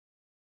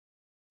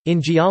In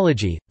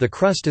geology, the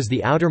crust is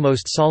the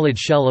outermost solid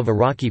shell of a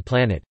rocky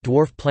planet,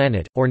 dwarf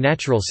planet, or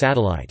natural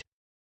satellite.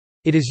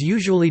 It is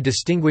usually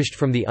distinguished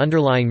from the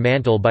underlying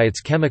mantle by its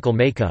chemical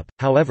makeup,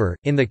 however,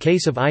 in the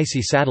case of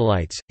icy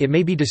satellites, it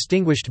may be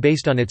distinguished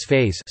based on its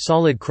phase,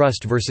 solid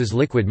crust versus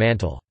liquid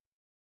mantle.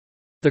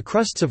 The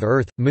crusts of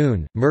Earth,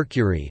 Moon,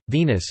 Mercury,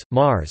 Venus,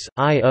 Mars,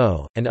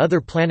 Io, and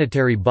other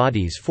planetary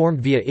bodies formed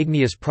via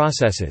igneous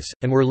processes,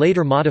 and were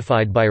later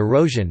modified by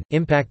erosion,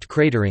 impact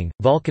cratering,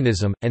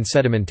 volcanism, and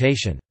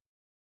sedimentation.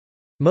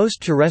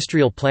 Most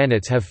terrestrial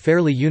planets have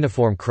fairly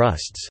uniform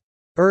crusts.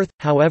 Earth,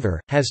 however,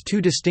 has two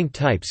distinct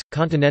types,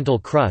 continental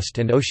crust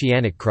and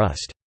oceanic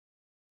crust.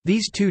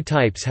 These two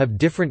types have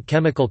different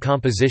chemical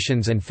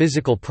compositions and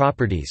physical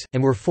properties,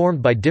 and were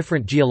formed by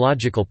different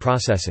geological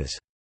processes.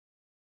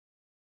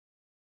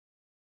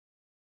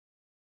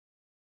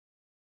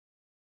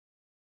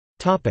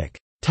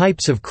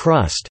 Types of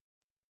crust.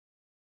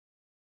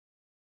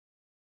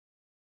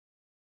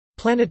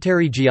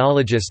 Planetary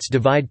geologists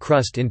divide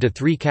crust into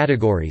three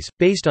categories,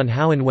 based on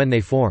how and when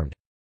they formed.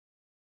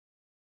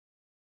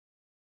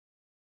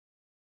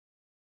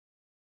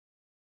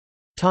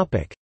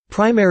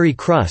 Primary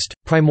crust,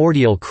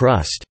 primordial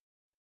crust.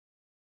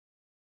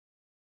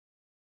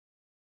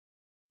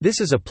 This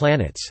is a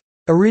planet's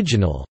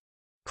original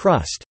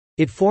crust.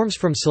 It forms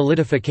from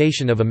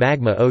solidification of a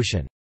magma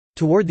ocean.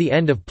 Toward the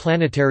end of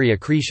planetary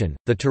accretion,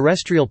 the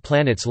terrestrial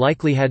planets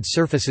likely had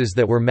surfaces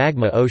that were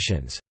magma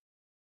oceans.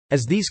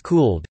 As these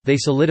cooled, they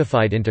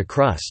solidified into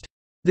crust.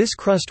 This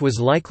crust was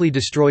likely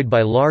destroyed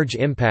by large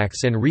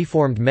impacts and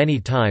reformed many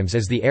times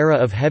as the era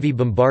of heavy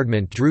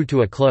bombardment drew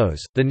to a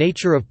close. The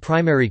nature of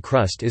primary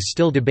crust is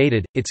still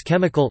debated, its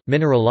chemical,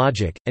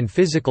 mineralogic, and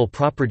physical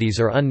properties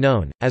are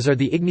unknown, as are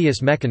the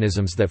igneous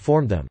mechanisms that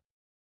formed them.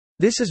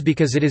 This is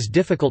because it is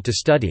difficult to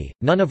study.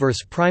 None of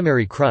Earth's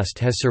primary crust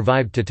has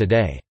survived to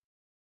today.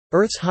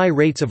 Earth's high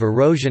rates of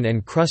erosion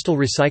and crustal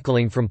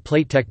recycling from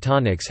plate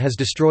tectonics has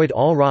destroyed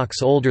all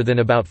rocks older than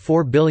about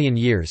 4 billion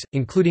years,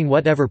 including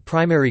whatever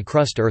primary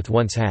crust Earth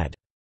once had.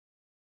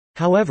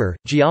 However,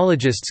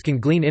 geologists can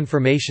glean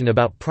information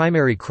about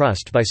primary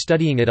crust by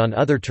studying it on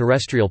other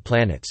terrestrial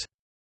planets.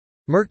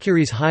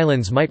 Mercury's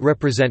highlands might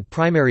represent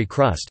primary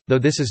crust, though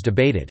this is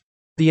debated.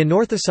 The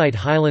anorthosite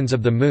highlands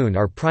of the Moon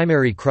are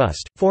primary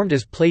crust, formed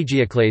as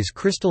plagioclase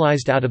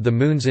crystallized out of the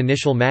Moon's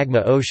initial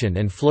magma ocean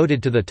and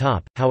floated to the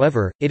top.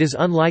 However, it is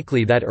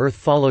unlikely that Earth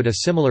followed a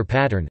similar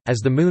pattern, as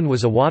the Moon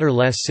was a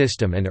water-less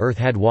system and Earth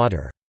had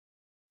water.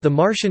 The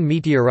Martian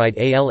meteorite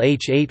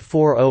ALH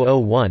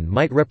 84001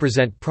 might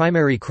represent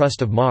primary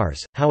crust of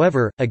Mars,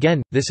 however,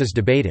 again, this is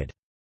debated.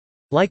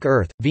 Like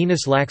Earth,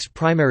 Venus lacks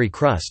primary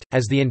crust,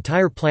 as the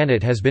entire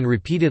planet has been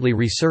repeatedly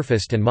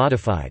resurfaced and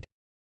modified.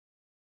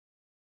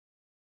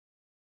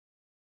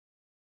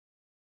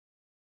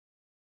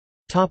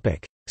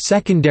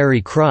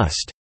 Secondary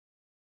crust.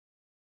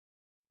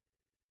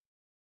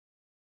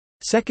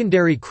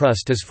 Secondary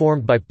crust is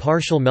formed by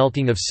partial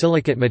melting of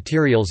silicate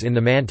materials in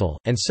the mantle,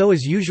 and so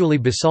is usually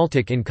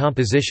basaltic in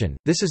composition.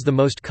 This is the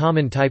most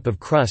common type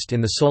of crust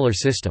in the Solar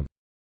System.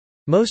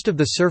 Most of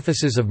the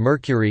surfaces of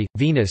Mercury,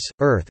 Venus,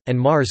 Earth, and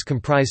Mars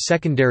comprise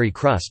secondary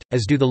crust,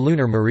 as do the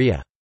lunar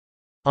maria.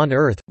 On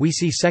Earth, we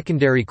see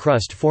secondary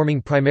crust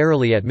forming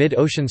primarily at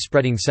mid-ocean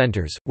spreading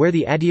centers, where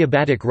the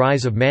adiabatic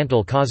rise of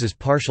mantle causes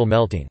partial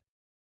melting.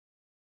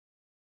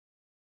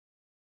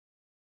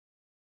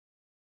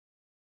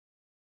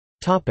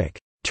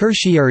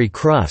 Tertiary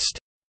crust.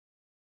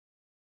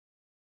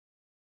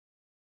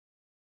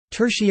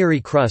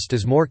 Tertiary crust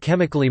is more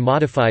chemically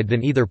modified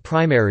than either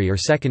primary or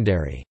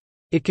secondary.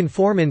 It can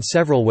form in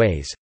several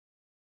ways.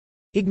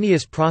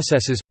 Igneous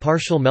processes,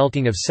 partial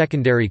melting of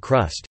secondary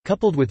crust,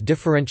 coupled with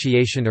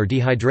differentiation or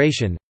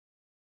dehydration.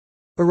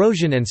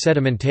 Erosion and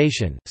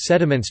sedimentation,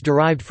 sediments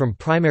derived from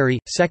primary,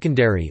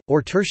 secondary,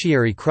 or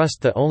tertiary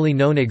crust. The only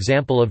known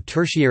example of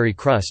tertiary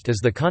crust is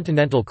the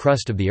continental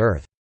crust of the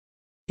Earth.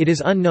 It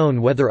is unknown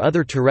whether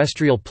other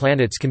terrestrial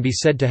planets can be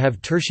said to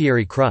have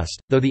tertiary crust,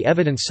 though the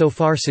evidence so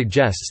far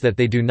suggests that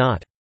they do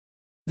not.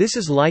 This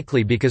is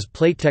likely because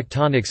plate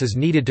tectonics is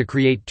needed to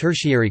create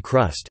tertiary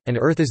crust, and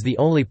Earth is the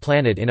only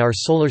planet in our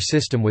Solar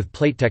System with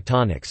plate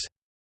tectonics.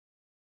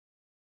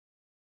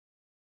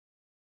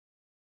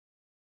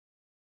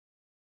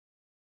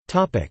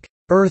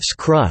 Earth's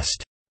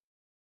crust.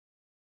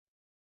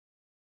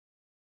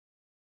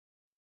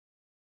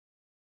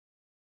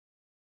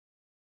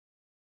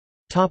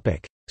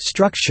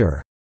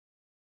 Structure.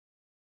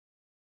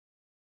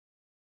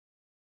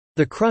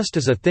 The crust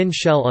is a thin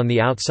shell on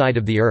the outside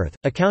of the Earth,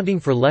 accounting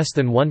for less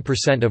than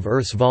 1% of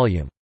Earth's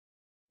volume.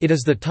 It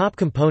is the top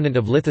component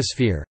of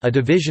lithosphere, a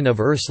division of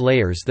Earth's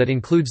layers that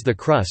includes the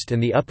crust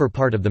and the upper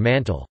part of the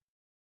mantle.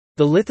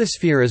 The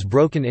lithosphere is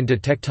broken into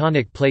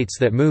tectonic plates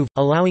that move,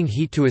 allowing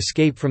heat to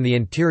escape from the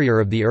interior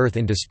of the Earth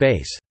into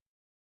space.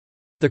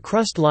 The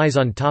crust lies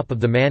on top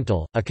of the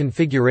mantle, a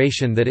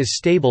configuration that is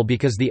stable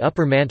because the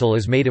upper mantle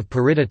is made of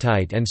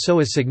peridotite and so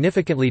is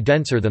significantly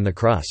denser than the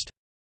crust.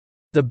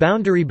 The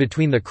boundary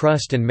between the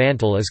crust and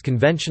mantle is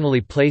conventionally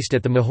placed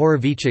at the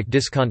Mohorovičić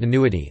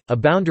discontinuity, a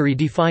boundary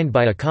defined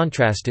by a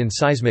contrast in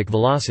seismic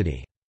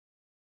velocity.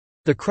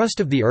 The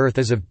crust of the Earth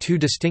is of two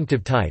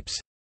distinctive types.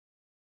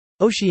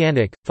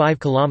 Oceanic, 5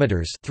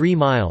 km 3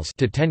 miles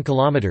to 10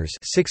 km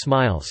 6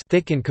 miles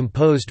thick and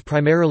composed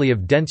primarily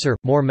of denser,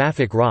 more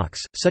mafic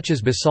rocks, such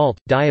as basalt,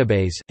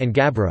 diabase, and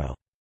gabbro.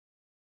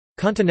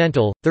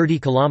 Continental, 30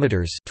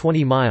 km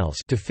 20 miles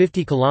to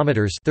 50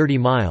 km 30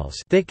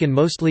 miles thick and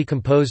mostly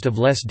composed of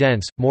less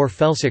dense, more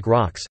felsic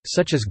rocks,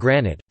 such as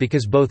granite.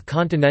 Because both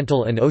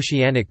continental and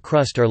oceanic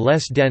crust are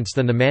less dense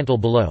than the mantle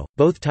below,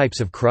 both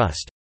types of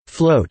crust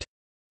float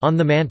on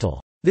the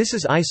mantle. This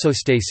is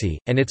isostasy,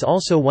 and it's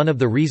also one of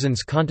the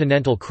reasons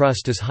continental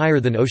crust is higher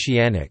than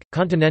oceanic.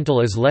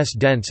 Continental is less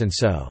dense and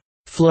so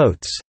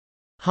floats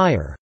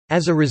higher.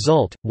 As a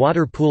result,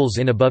 water pools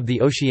in above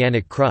the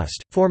oceanic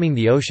crust, forming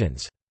the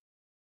oceans.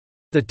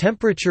 The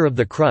temperature of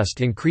the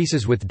crust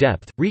increases with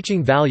depth,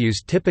 reaching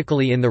values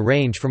typically in the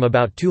range from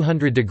about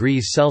 200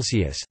 degrees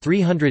Celsius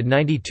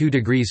 (392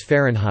 degrees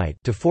Fahrenheit)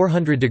 to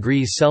 400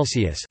 degrees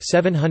Celsius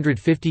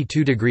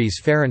 (752 degrees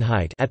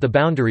Fahrenheit) at the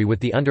boundary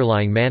with the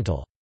underlying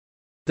mantle.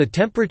 The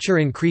temperature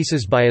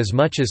increases by as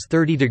much as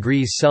 30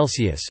 degrees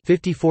Celsius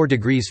 (54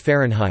 degrees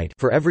Fahrenheit)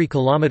 for every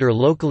kilometer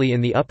locally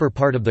in the upper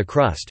part of the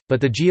crust,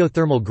 but the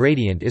geothermal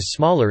gradient is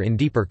smaller in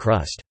deeper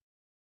crust.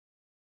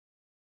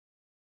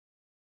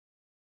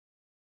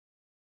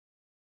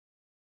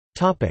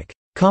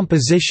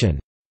 Composition.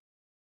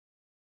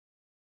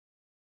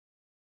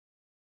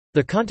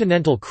 The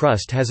continental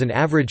crust has an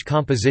average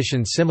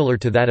composition similar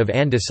to that of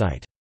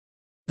andesite.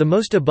 The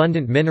most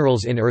abundant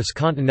minerals in Earth's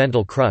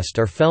continental crust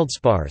are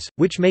feldspars,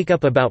 which make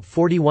up about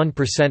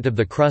 41% of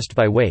the crust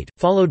by weight,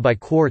 followed by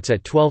quartz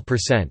at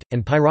 12%,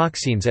 and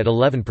pyroxenes at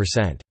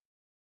 11%.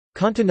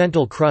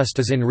 Continental crust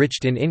is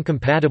enriched in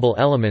incompatible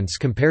elements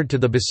compared to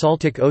the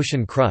basaltic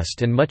ocean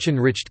crust and much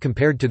enriched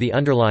compared to the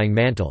underlying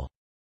mantle.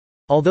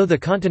 Although the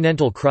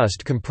continental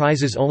crust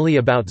comprises only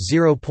about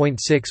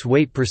 0.6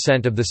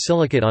 weight% of the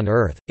silicate on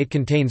Earth, it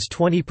contains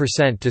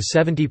 20% to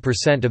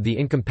 70% of the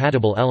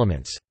incompatible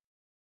elements.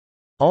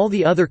 All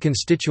the other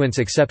constituents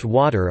except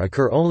water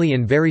occur only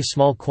in very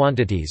small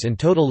quantities and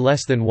total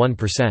less than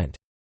 1%.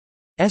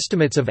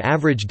 Estimates of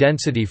average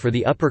density for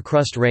the upper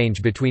crust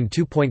range between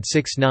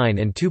 2.69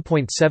 and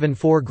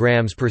 2.74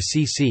 grams per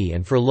cc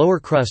and for lower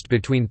crust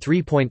between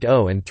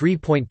 3.0 and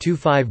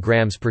 3.25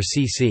 grams per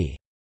cc.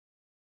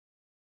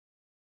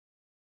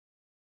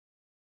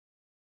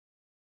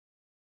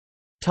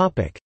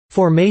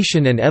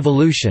 Formation and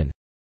evolution.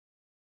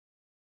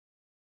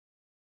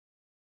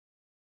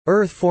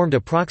 Earth formed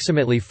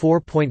approximately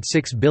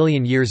 4.6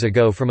 billion years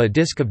ago from a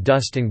disk of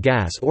dust and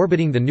gas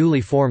orbiting the newly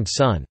formed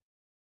Sun.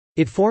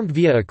 It formed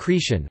via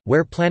accretion,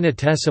 where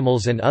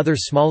planetesimals and other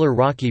smaller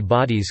rocky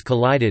bodies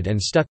collided and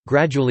stuck,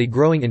 gradually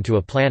growing into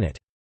a planet.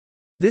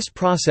 This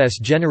process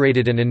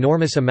generated an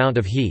enormous amount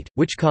of heat,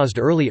 which caused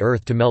early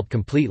Earth to melt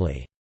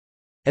completely.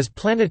 As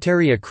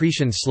planetary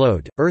accretion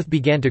slowed, Earth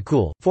began to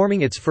cool,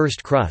 forming its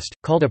first crust,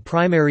 called a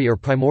primary or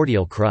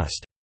primordial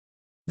crust.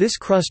 This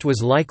crust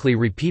was likely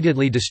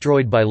repeatedly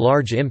destroyed by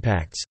large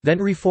impacts, then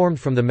reformed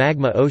from the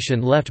magma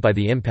ocean left by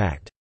the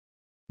impact.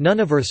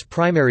 None of Earth's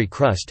primary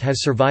crust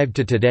has survived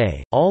to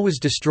today, all was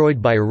destroyed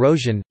by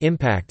erosion,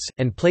 impacts,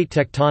 and plate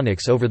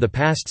tectonics over the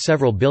past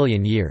several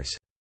billion years.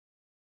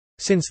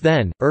 Since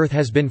then, Earth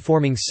has been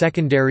forming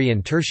secondary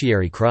and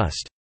tertiary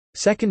crust.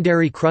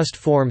 Secondary crust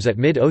forms at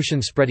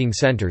mid-ocean spreading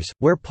centers,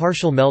 where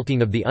partial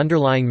melting of the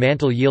underlying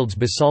mantle yields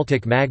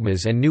basaltic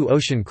magmas and new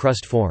ocean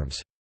crust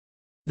forms.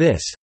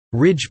 This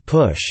ridge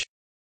push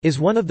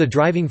is one of the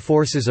driving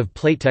forces of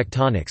plate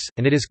tectonics,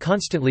 and it is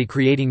constantly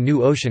creating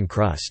new ocean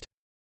crust.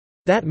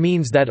 That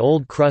means that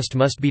old crust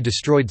must be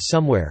destroyed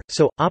somewhere,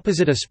 so,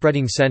 opposite a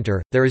spreading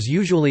center, there is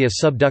usually a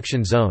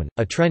subduction zone,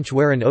 a trench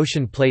where an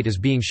ocean plate is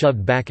being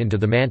shoved back into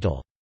the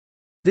mantle.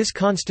 This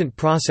constant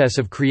process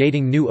of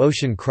creating new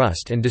ocean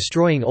crust and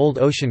destroying old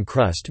ocean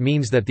crust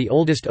means that the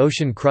oldest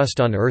ocean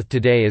crust on Earth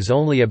today is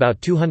only about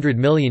 200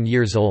 million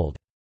years old.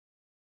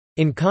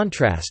 In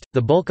contrast,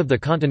 the bulk of the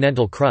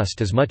continental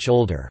crust is much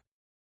older.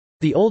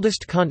 The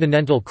oldest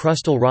continental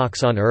crustal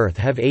rocks on Earth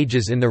have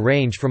ages in the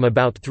range from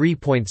about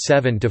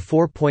 3.7 to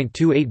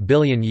 4.28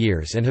 billion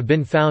years and have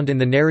been found in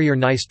the Narrier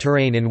Gneiss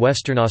terrane in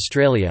Western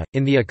Australia,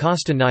 in the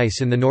Acosta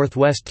Gneiss in the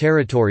Northwest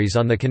Territories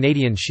on the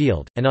Canadian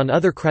Shield, and on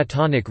other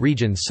cratonic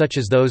regions such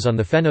as those on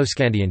the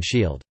Fennoscandian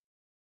Shield.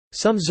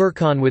 Some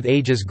zircon with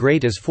age as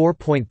great as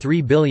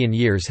 4.3 billion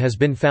years has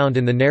been found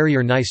in the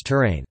Narrier Gneiss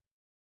terrane.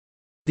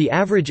 The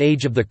average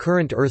age of the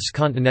current Earth's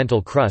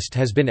continental crust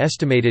has been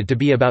estimated to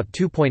be about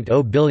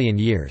 2.0 billion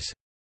years.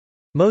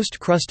 Most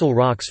crustal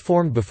rocks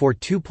formed before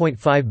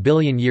 2.5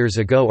 billion years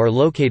ago are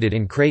located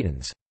in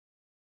cratons.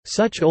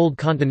 Such old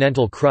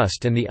continental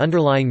crust and the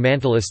underlying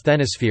mantle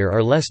asthenosphere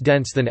are less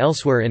dense than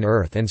elsewhere in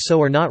Earth and so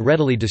are not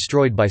readily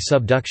destroyed by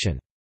subduction.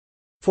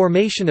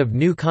 Formation of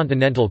new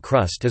continental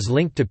crust is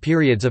linked to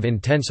periods of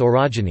intense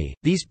orogeny.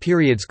 These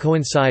periods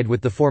coincide with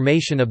the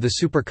formation of the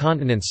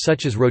supercontinents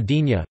such as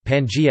Rodinia,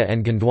 Pangaea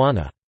and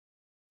Gondwana.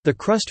 The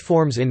crust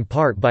forms in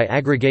part by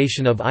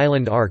aggregation of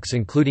island arcs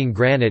including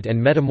granite and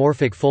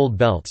metamorphic fold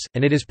belts,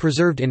 and it is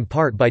preserved in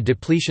part by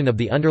depletion of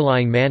the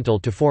underlying mantle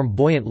to form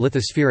buoyant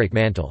lithospheric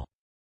mantle.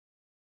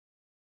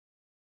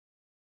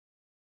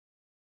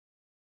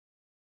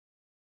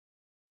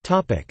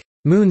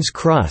 Moon's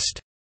crust.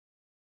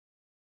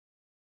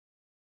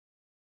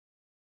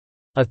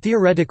 A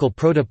theoretical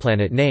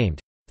protoplanet named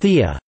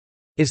Theia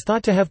is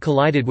thought to have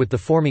collided with the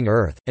forming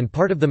Earth, and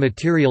part of the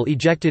material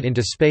ejected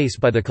into space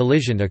by the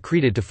collision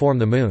accreted to form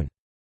the Moon.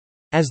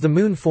 As the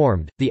Moon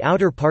formed, the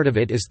outer part of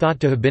it is thought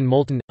to have been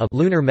molten. A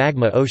lunar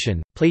magma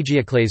ocean,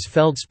 plagioclase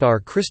feldspar,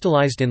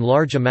 crystallized in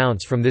large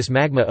amounts from this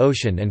magma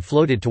ocean and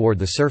floated toward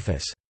the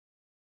surface.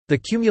 The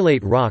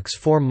cumulate rocks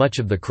form much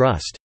of the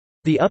crust.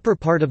 The upper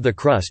part of the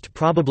crust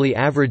probably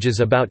averages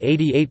about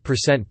 88%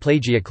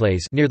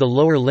 plagioclase, near the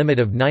lower limit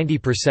of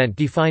 90%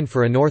 defined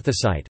for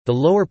anorthosite. The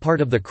lower part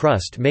of the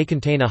crust may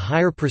contain a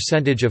higher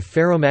percentage of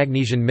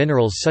ferromagnesian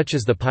minerals such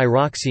as the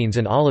pyroxenes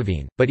and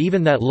olivine, but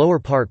even that lower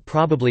part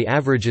probably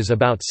averages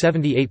about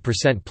 78%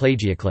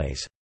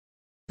 plagioclase.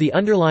 The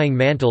underlying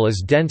mantle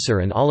is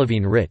denser and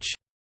olivine-rich.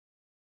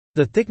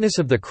 The thickness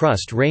of the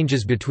crust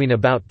ranges between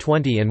about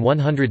 20 and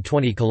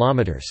 120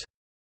 kilometers.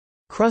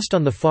 Crust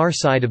on the far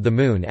side of the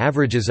Moon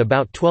averages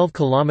about 12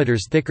 km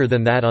thicker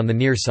than that on the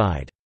near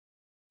side.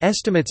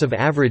 Estimates of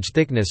average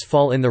thickness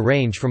fall in the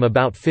range from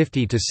about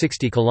 50 to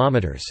 60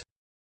 km.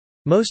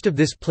 Most of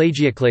this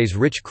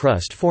plagioclase-rich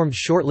crust formed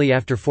shortly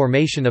after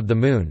formation of the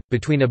Moon,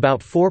 between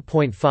about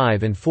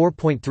 4.5 and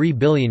 4.3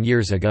 billion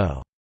years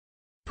ago.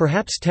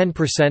 Perhaps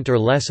 10% or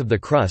less of the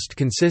crust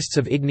consists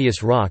of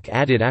igneous rock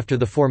added after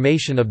the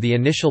formation of the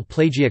initial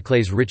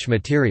plagioclase-rich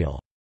material.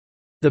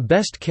 The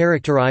best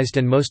characterized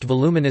and most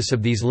voluminous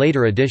of these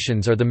later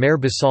additions are the mare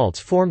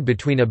basalts formed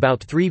between about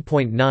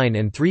 3.9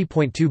 and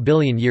 3.2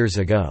 billion years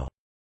ago.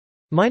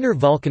 Minor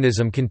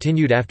volcanism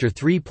continued after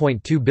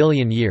 3.2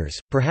 billion years,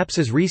 perhaps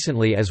as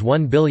recently as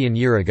 1 billion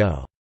years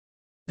ago.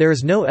 There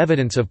is no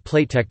evidence of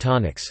plate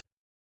tectonics.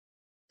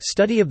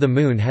 Study of the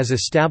Moon has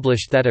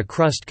established that a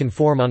crust can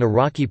form on a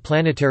rocky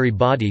planetary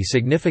body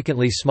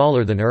significantly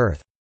smaller than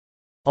Earth.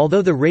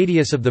 Although the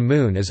radius of the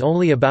Moon is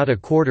only about a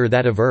quarter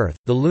that of Earth,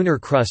 the lunar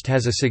crust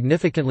has a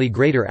significantly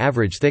greater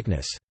average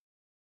thickness.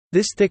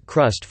 This thick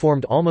crust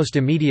formed almost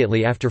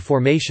immediately after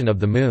formation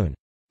of the Moon.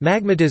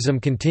 Magmatism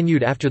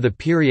continued after the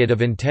period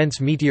of intense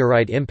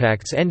meteorite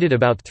impacts ended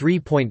about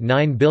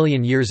 3.9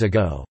 billion years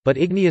ago, but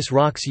igneous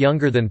rocks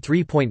younger than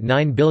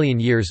 3.9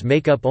 billion years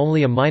make up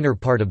only a minor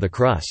part of the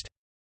crust.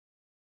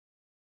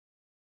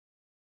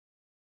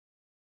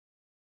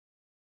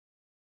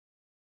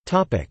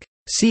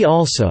 See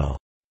also: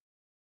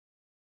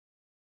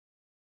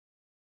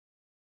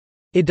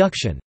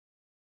 Eduction.